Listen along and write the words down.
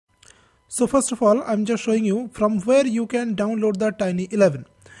So first of all, I'm just showing you from where you can download the Tiny 11.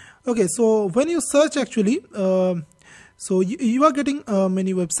 Okay, so when you search actually, so you are getting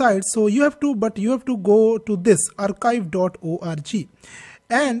many websites. So you have to go to this archive.org,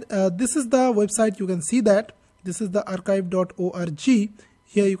 and this is the website. You can see that this is the archive.org.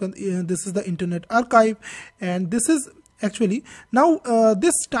 Here you can this is the Internet Archive, and this is actually now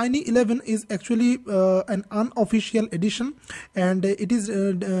this Tiny 11 is actually an unofficial edition, and it is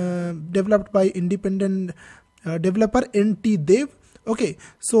developed by independent developer NT Dev. Okay,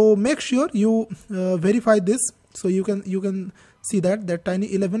 so make sure you verify this, so you can see that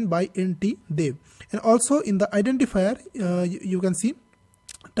Tiny 11 by NT Dev, and also in the identifier you can see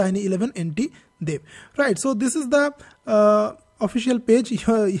Tiny 11 NT Dev, right? So this is the official page.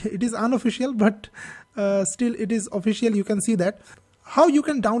 It is unofficial, but still it is official. You can see that how you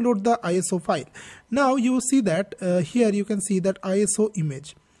can download the ISO file. Now you see that here you can see that ISO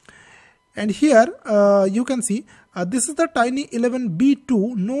image, and here you can see this is the Tiny 11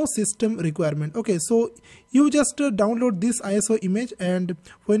 B2 no system requirement. Okay, so you just download this ISO image, and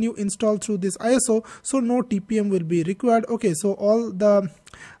when you install through this ISO, so no TPM will be required. Okay, so all the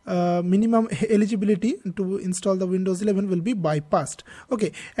minimum eligibility to install the Windows 11 will be bypassed.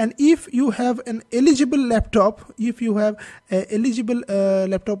 Okay, and if you have an eligible laptop, laptop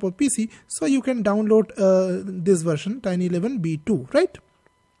or PC, so you can download this version Tiny 11 B2, right?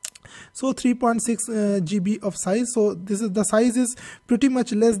 So 3.6 GB of size. So this is the size is pretty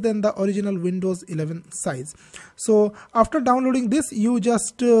much less than the original Windows 11 size. So after downloading this, you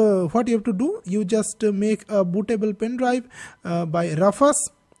just what you have to do, you just make a bootable pen drive by Rufus.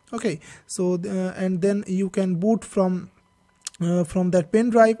 Okay, so and then you can boot from that pen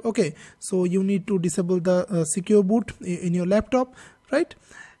drive. Okay, so you need to disable the secure boot in your laptop, right?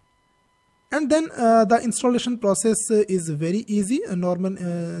 And then the installation process is very easy, normal,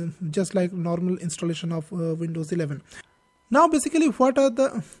 just like normal installation of Windows 11. Now basically, what are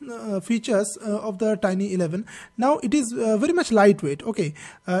the features of the Tiny 11? Now it is very much lightweight. Okay,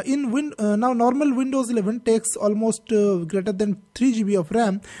 now normal Windows 11 takes almost greater than 3 GB of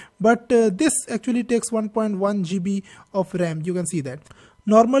RAM, but this actually takes 1.1 GB of RAM. You can see that.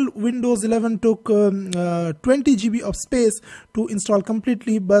 Normal Windows 11 took 20 GB of space to install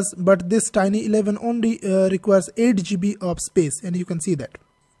completely, but this Tiny 11 only requires 8 GB of space, and you can see that.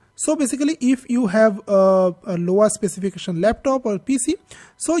 So basically, if you have a lower specification laptop or PC,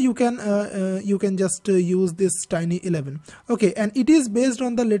 so you can just use this Tiny 11. Okay, and it is based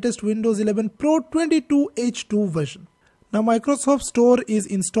on the latest Windows 11 Pro 22H2 version. Now Microsoft Store is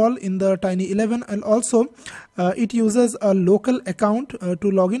installed in the Tiny 11, and also it uses a local account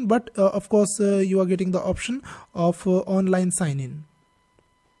to log in, but of course you are getting the option of online sign-in.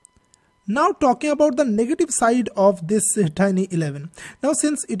 Now talking about the negative side of this Tiny 11. Now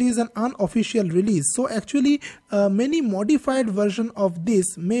since it is an unofficial release, so actually many modified version of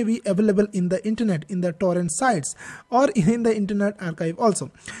this may be available in the internet, in the torrent sites, or in the Internet Archive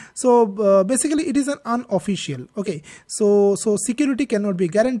also. So basically it is an unofficial. Okay, so security cannot be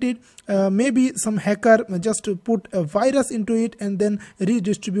guaranteed. Maybe some hacker just put a virus into it and then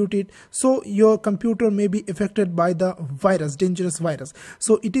redistribute it, so your computer may be affected by the virus, dangerous virus.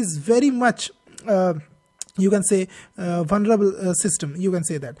 So it is very much you can say vulnerable system, you can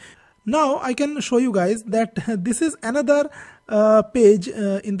say that. Now I can show you guys that this is another page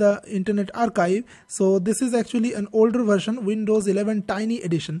in the Internet Archive. So this is actually an older version, Windows 11 Tiny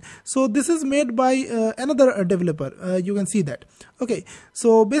Edition. So this is made by another developer. You can see that. Okay,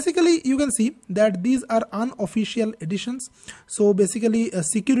 so basically you can see that these are unofficial editions. So basically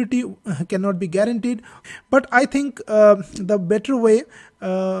security cannot be guaranteed, but I think the better way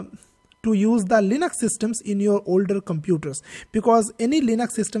to use the Linux systems in your older computers, because any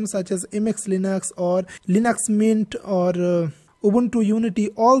Linux system such as MX Linux or Linux Mint or Ubuntu Unity,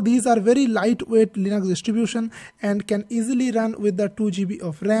 all these are very lightweight Linux distribution and can easily run with the 2 GB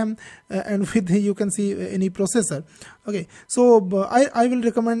of RAM and with you can see any processor. Okay, so I will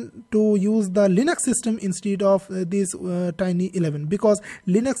recommend to use the Linux system instead of this Tiny 11, because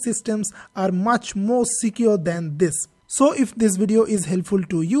Linux systems are much more secure than this. So if this video is helpful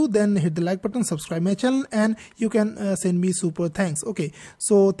to you, then hit the like button, subscribe my channel, and you can send me super thanks. Okay,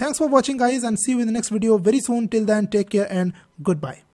 so thanks for watching guys, and see you in the next video very soon. Till then, take care and goodbye.